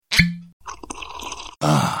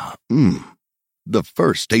Ah, the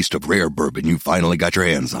first taste of rare bourbon you finally got your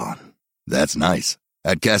hands on. That's nice.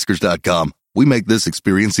 At Caskers.com, we make this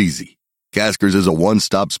experience easy. Caskers is a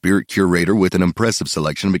one-stop spirit curator with an impressive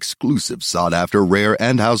selection of exclusive, sought-after, rare,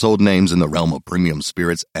 and household names in the realm of premium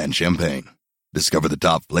spirits and champagne. Discover the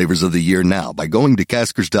top flavors of the year now by going to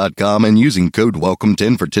Caskers.com and using code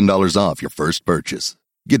WELCOME10 for $10 off your first purchase.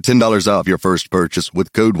 Get $10 off your first purchase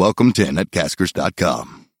with code WELCOME10 at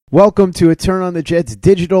Caskers.com. Welcome to a Turn on the Jets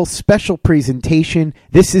digital special presentation.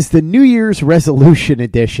 This is the New Year's resolution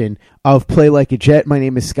edition of Play Like a Jet. My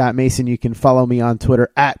name is Scott Mason. You can follow me on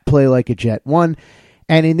Twitter at PlayLikeAJet1.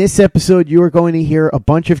 And in this episode, you are going to hear a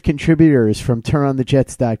bunch of contributors from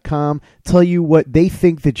TurnOnTheJets.com tell you what they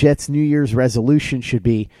think the Jets' New Year's resolution should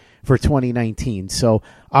be for 2019. So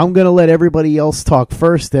I'm going to let everybody else talk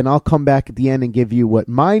first, then I'll come back at the end and give you what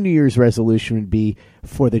my New Year's resolution would be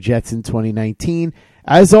for the Jets in 2019.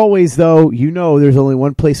 As always, though, you know there's only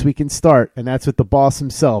one place we can start, and that's with the boss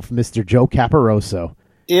himself, Mr. Joe Caporoso.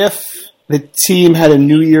 If the team had a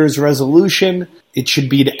New Year's resolution, it should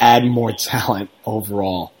be to add more talent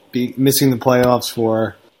overall. Missing the playoffs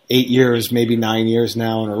for 8 years, maybe 9 years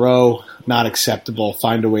now in a row, not acceptable.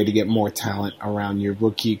 Find a way to get more talent around your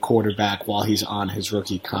rookie quarterback while he's on his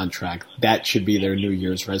rookie contract. That should be their New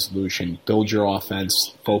Year's resolution. Build your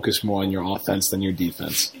offense. Focus more on your offense than your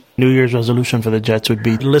defense. New Year's resolution for the Jets would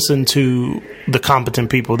be listen to the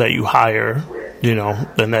competent people that you hire,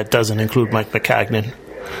 and that doesn't include Mike McCagnon.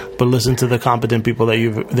 But listen to the competent people that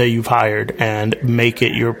you've hired and make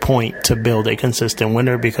it your point to build a consistent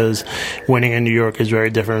winner, because winning in New York is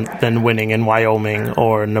very different than winning in Wyoming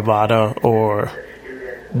or Nevada or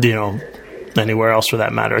anywhere else for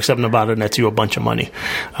that matter, except Nevada nets you a bunch of money.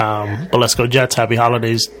 But let's go Jets. Happy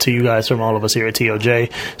holidays to you guys from all of us here at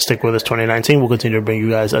TOJ. Stick with us 2019. We'll continue to bring you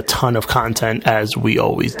guys a ton of content as we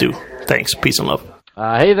always do. Thanks. Peace and love.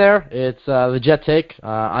 Hey there. It's the Jet Take.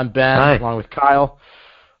 I'm Ben, Hi. along with Kyle.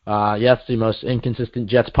 Yes, the most inconsistent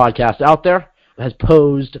Jets podcast out there has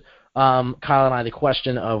posed Kyle and I the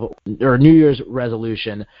question of or New Year's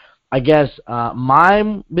resolution. I guess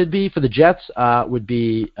mine would be for the Jets would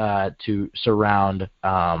be to surround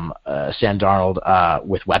Sam Darnold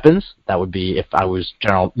with weapons. That would be if I was if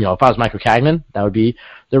I was Mike McCagnon, that would be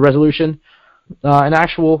the resolution. For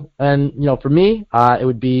me, it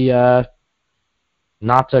would be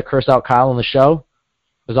not to curse out Kyle on the show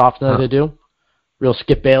as often as I do. Real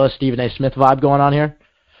Skip Bayless, Stephen A. Smith vibe going on here.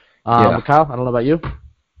 But Kyle, I don't know about you.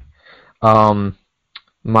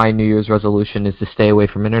 My New Year's resolution is to stay away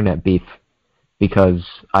from internet beef because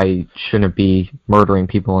I shouldn't be murdering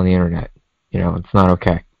people on the internet. It's not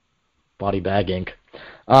okay. Body Bag Inc.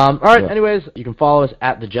 All right, anyways, you can follow us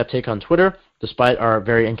at The Jet Take on Twitter. Despite our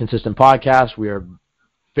very inconsistent podcast, we are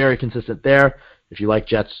very consistent there. If you like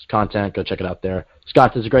Jets content, go check it out there.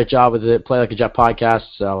 Scott does a great job with it, Play Like a Jet podcast.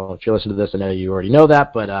 So if you listen to this, I know you already know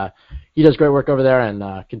that, but he does great work over there, and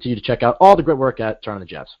continue to check out all the great work at Turn on the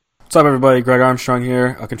Jets. What's up, everybody? Greg Armstrong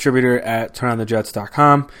here, a contributor at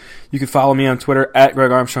TurnOnTheJets.com. You can follow me on Twitter at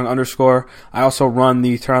GregArmstrong_. I also run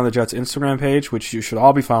the Turn on the Jets Instagram page, which you should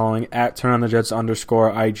all be following at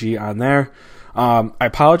TurnOnTheJets_IG on there. I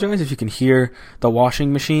apologize if you can hear the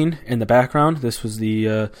washing machine in the background. This was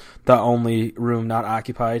the only room not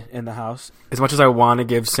occupied in the house. As much as I want to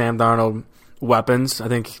give Sam Darnold weapons, I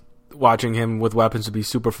think watching him with weapons would be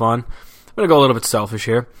super fun. I'm going to go a little bit selfish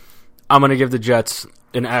here. I'm going to give the Jets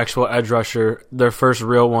an actual edge rusher, their first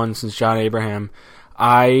real one since John Abraham.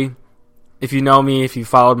 If you know me, if you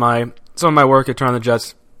followed some of my work at Turn on the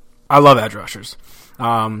Jets, I love edge rushers.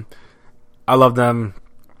 I love them.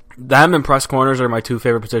 Them and press corners are my two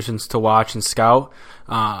favorite positions to watch and scout.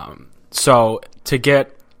 So to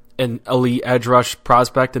get an elite edge rush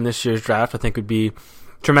prospect in this year's draft, I think would be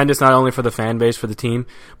tremendous, not only for the fan base, for the team,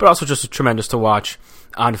 but also just tremendous to watch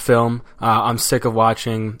on film. I'm sick of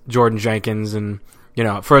watching Jordan Jenkins, and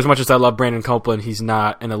for as much as I love Brandon Copeland, he's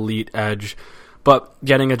not an elite edge. But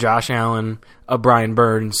getting a Josh Allen, a Brian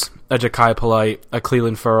Burns, a Ja'Kai Polite, a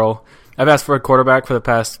Cleveland Ferrell. I've asked for a quarterback for the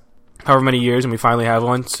past however many years, and we finally have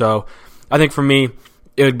one. So I think for me,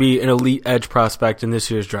 it would be an elite edge prospect in this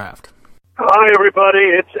year's draft. Hi, everybody.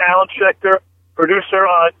 It's Alan Schechter, producer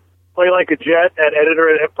on Play Like a Jet and editor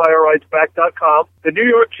at EmpireRightsBack.com. The New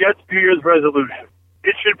York Jets' New Year's resolution.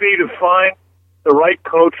 It should be to find the right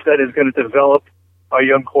coach that is going to develop our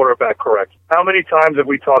young quarterback correct. How many times have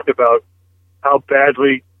we talked about how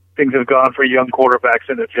badly things have gone for young quarterbacks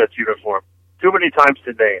in the Jets uniform? Too many times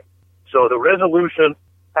to name. So the resolution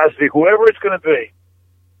has to be whoever it's going to be.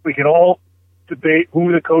 We can all debate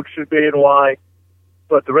who the coach should be and why,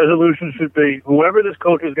 but the resolution should be whoever this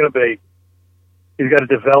coach is going to be, he's got to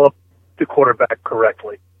develop the quarterback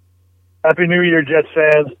correctly. Happy New Year, Jets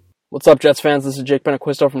fans. What's up, Jets fans? This is Jake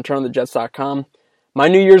Benaquisto from TurnOnTheJets.com. My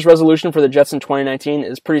New Year's resolution for the Jets in 2019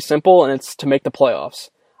 is pretty simple, and it's to make the playoffs.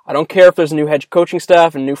 I don't care if there's a new head coaching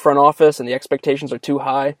staff and a new front office and the expectations are too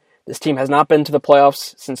high. This team has not been to the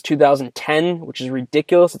playoffs since 2010, which is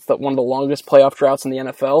ridiculous. It's one of the longest playoff droughts in the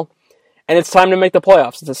NFL. And it's time to make the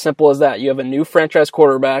playoffs. It's as simple as that. You have a new franchise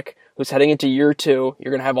quarterback who's heading into year 2.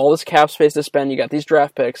 You're going to have all this cap space to spend. You got these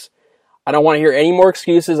draft picks. I don't want to hear any more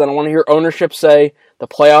excuses. I don't want to hear ownership say the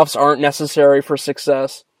playoffs aren't necessary for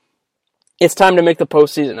success. It's time to make the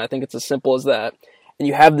postseason. I think it's as simple as that. And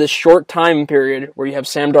you have this short time period where you have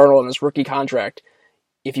Sam Darnold on his rookie contract.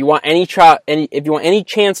 If you want any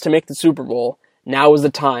chance to make the Super Bowl, now is the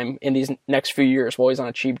time in these next few years while he's on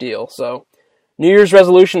a cheap deal. So, New Year's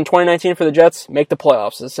resolution 2019 for the Jets, make the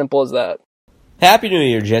playoffs. As simple as that. Happy New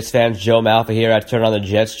Year, Jets fans. Joe Malfa here at Turn on the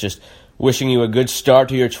Jets. Just wishing you a good start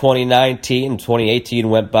to your 2019. 2018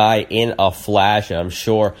 went by in a flash, and I'm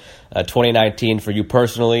sure 2019 for you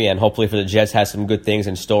personally and hopefully for the Jets has some good things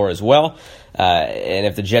in store as well. And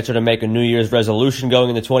if the Jets are to make a New Year's resolution going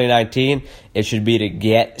into 2019, it should be to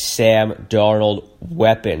get Sam Darnold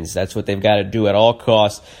weapons. That's what they've got to do at all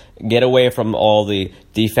costs. Get away from all the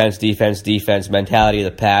defense mentality of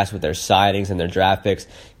the past with their signings and their draft picks.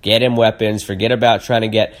 Get him weapons. Forget about trying to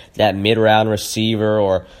get that mid-round receiver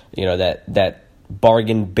or that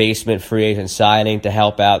bargain basement free agent signing to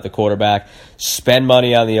help out the quarterback. Spend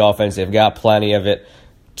money on the offense. They've got plenty of it.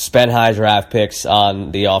 Spend high draft picks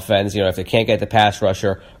on the offense. If they can't get the pass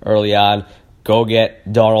rusher early on, go get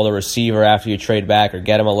Darnold a receiver after you trade back or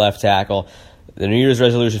get him a left tackle. The New Year's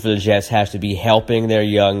resolution for the Jets has to be helping their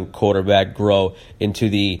young quarterback grow into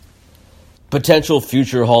the potential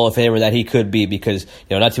future Hall of Famer that he could be because,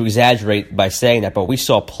 not to exaggerate by saying that, but we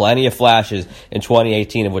saw plenty of flashes in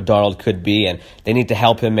 2018 of what Darnold could be, and they need to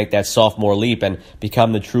help him make that sophomore leap and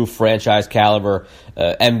become the true franchise caliber,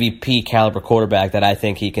 MVP caliber quarterback that I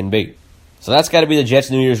think he can be. So that's got to be the Jets'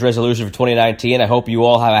 New Year's resolution for 2019. I hope you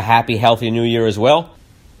all have a happy, healthy New Year as well.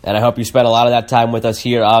 And I hope you spend a lot of that time with us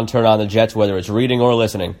here on Turn on the Jets, whether it's reading or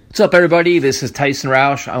listening. What's up, everybody? This is Tyson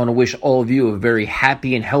Rauch. I want to wish all of you a very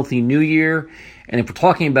happy and healthy New Year. And if we're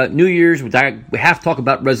talking about New Year's, we have to talk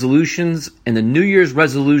about resolutions. And the New Year's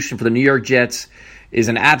resolution for the New York Jets is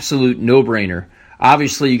an absolute no-brainer.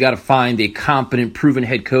 Obviously, you got to find a competent, proven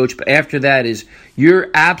head coach. But after that is your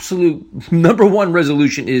absolute number one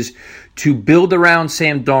resolution is to build around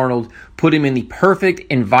Sam Darnold, put him in the perfect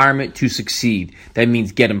environment to succeed. That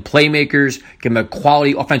means get him playmakers, give him a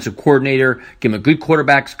quality offensive coordinator, give him a good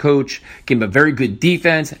quarterbacks coach, give him a very good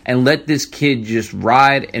defense, and let this kid just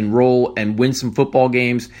ride and roll and win some football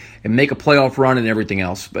games and make a playoff run and everything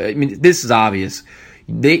else. But this is obvious.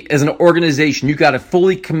 As an organization, you got to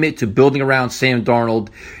fully commit to building around Sam Darnold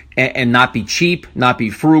and not be cheap, not be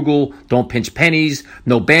frugal, don't pinch pennies,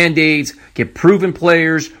 no Band-Aids, get proven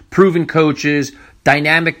players, proven coaches,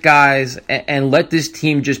 dynamic guys, and let this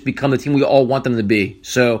team just become the team we all want them to be.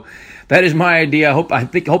 So that is my idea. I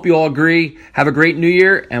hope you all agree. Have a great New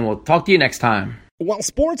Year, and we'll talk to you next time. While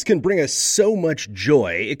sports can bring us so much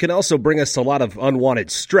joy, it can also bring us a lot of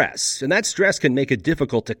unwanted stress, and that stress can make it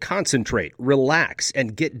difficult to concentrate, relax,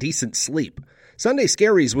 and get decent sleep. Sunday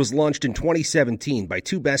Scaries was launched in 2017 by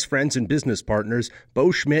two best friends and business partners,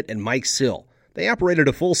 Bo Schmidt and Mike Sill. They operated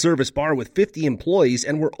a full-service bar with 50 employees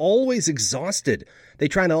and were always exhausted. They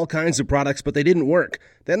tried all kinds of products, but they didn't work.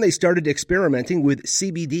 Then they started experimenting with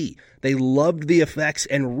CBD. They loved the effects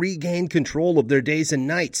and regained control of their days and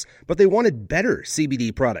nights, but they wanted better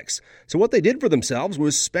CBD products. So what they did for themselves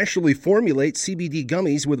was specially formulate CBD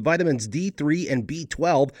gummies with vitamins D3 and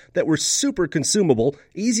B12 that were super consumable,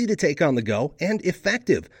 easy to take on the go, and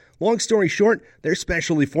effective. Long story short, their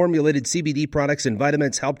specially formulated CBD products and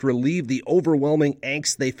vitamins helped relieve the overwhelming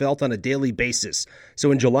angst they felt on a daily basis.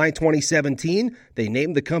 So in July 2017, they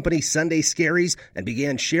named the company Sunday Scaries and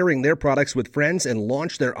began sharing their products with friends and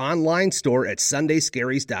launched their online store at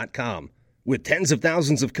sundayscaries.com. With tens of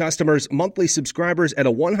thousands of customers, monthly subscribers, and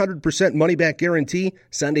a 100% money-back guarantee,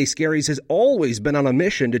 Sunday Scaries has always been on a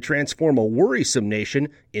mission to transform a worrisome nation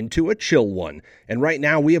into a chill one. And right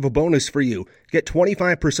now, we have a bonus for you. Get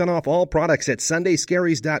 25% off all products at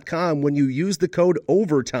sundayscaries.com when you use the code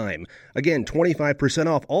OVERTIME. Again, 25%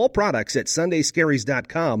 off all products at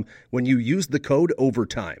sundayscaries.com when you use the code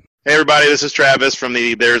OVERTIME. Hey everybody, this is Travis from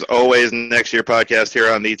the There's Always Next Year podcast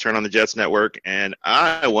here on the Turn on the Jets network, and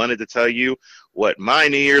I wanted to tell you what my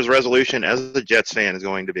New Year's resolution as a Jets fan is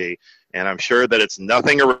going to be, and I'm sure that it's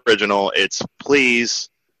nothing original. It's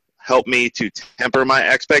please help me to temper my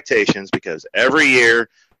expectations because every year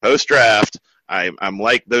post-draft I'm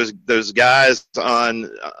like those guys on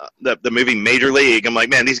the movie Major League. I'm like,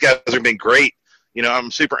 man, these guys have been great. I'm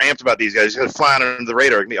super amped about these guys. Just flying under the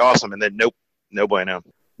radar. It's going to be awesome. And then nope, no bueno.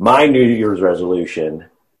 My New Year's resolution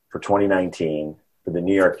for 2019 for the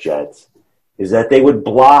New York Jets is that they would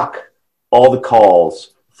block all the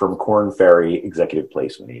calls from Korn Ferry Executive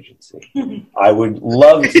Placement Agency. I would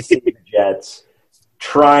love to see the Jets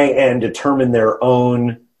try and determine their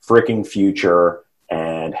own freaking future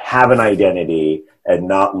and have an identity and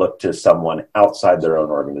not look to someone outside their own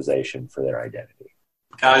organization for their identity.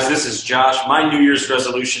 Guys, this is Josh. My New Year's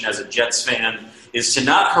resolution as a Jets fan is to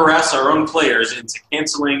not harass our own players into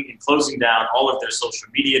canceling and closing down all of their social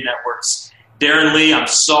media networks. Darren Lee, I'm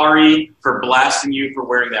sorry for blasting you for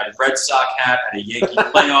wearing that Red Sox hat at a Yankee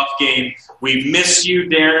playoff game. We miss you,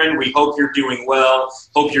 Darren. We hope you're doing well.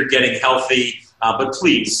 Hope you're getting healthy. But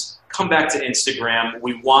please, come back to Instagram.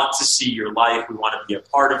 We want to see your life. We want to be a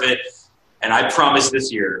part of it. And I promise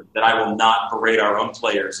this year that I will not berate our own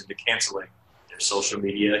players into canceling their social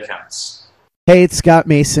media accounts. Hey, it's Scott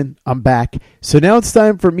Mason. I'm back. So now it's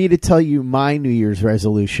time for me to tell you my New Year's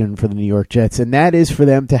resolution for the New York Jets, and that is for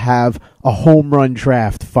them to have a home run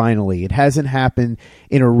draft finally. It hasn't happened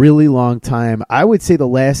in a really long time. I would say the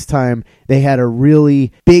last time they had a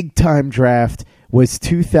really big-time draft was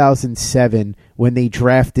 2007 when they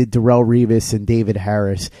drafted Darrelle Revis and David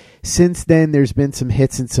Harris. Since then, there's been some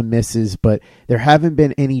hits and some misses, but there haven't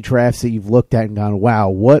been any drafts that you've looked at and gone, wow,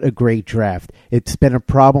 what a great draft. It's been a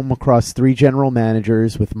problem across 3 general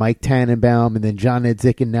managers with Mike Tannenbaum and then John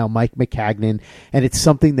Edzik and now Mike Maccagnan, and it's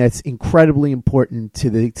something that's incredibly important to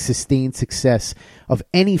the sustained success of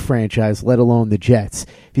any franchise, let alone the Jets.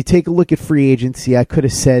 If you take a look at free agency, I could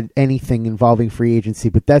have said anything involving free agency,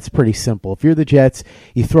 but that's pretty simple. If you're the Jets,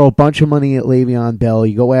 you throw a bunch of money at Le'Veon Bell,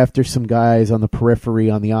 you go after some guys on the periphery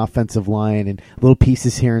on the offensive line and little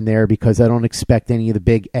pieces here and there because I don't expect any of the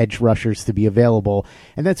big edge rushers to be available,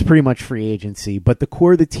 and that's pretty much free agency. But the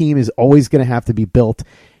core of the team is always going to have to be built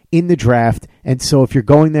in the draft, and so if you're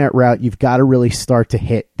going that route, you've got to really start to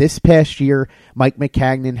hit. This past year, Mike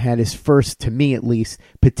Maccagnan had his first, to me at least,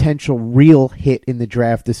 potential real hit in the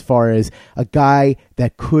draft as far as a guy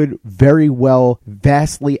that could very well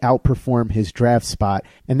vastly outperform his draft spot,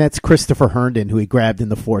 and that's Christopher Herndon, who he grabbed in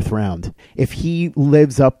the 4th round. If he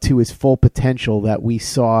lives up to his full potential that we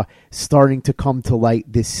saw starting to come to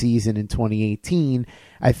light this season in 2018,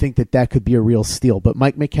 I think that could be a real steal. But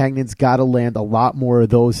Mike Maccagnan's got to land a lot more of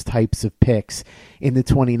those types of picks in the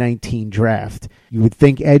 2019 draft. You would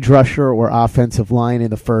think edge rusher or offensive line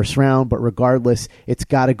in the 1st round, but regardless, it's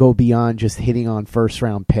got to go beyond just hitting on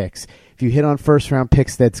 1st-round picks. If you hit on 1st-round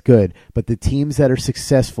picks, that's good, but the teams that are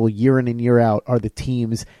successful year in and year out are the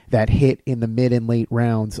teams that hit in the mid and late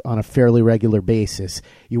rounds on a fairly regular basis.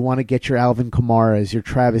 You want to get your Alvin Kamaras, your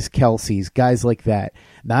Travis Kelce's, guys like that.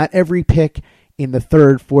 Not every pick in the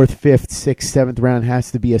 3rd, 4th, 5th, 6th, 7th round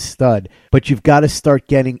has to be a stud, but you've got to start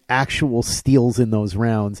getting actual steals in those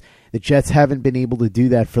rounds. The Jets haven't been able to do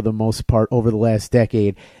that for the most part over the last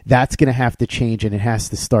decade. That's going to have to change, and it has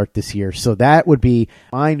to start this year. So that would be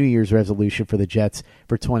my New Year's resolution for the Jets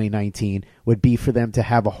for 2019, would be for them to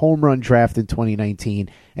have a home run draft in 2019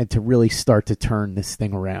 and to really start to turn this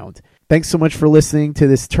thing around. Thanks so much for listening to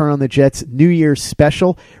this Turn on the Jets New Year's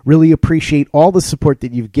special. Really appreciate all the support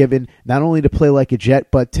that you've given, not only to Play Like a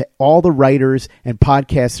Jet, but to all the writers and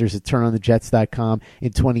podcasters at TurnOnTheJets.com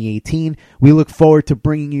in 2018. We look forward to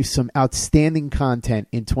bringing you some outstanding content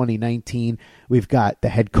in 2019. We've got the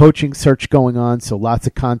head coaching search going on, so lots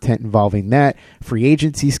of content involving that. Free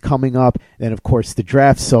agencies coming up, then of course the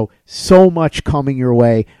draft. So much coming your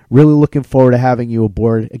way. Really looking forward to having you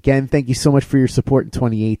aboard. Again, thank you so much for your support in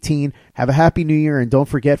 2018. Have a happy new year, and don't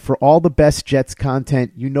forget, for all the best Jets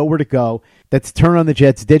content, you know where to go. That's Turn on the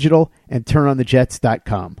Jets Digital and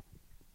TurnOnTheJets.com.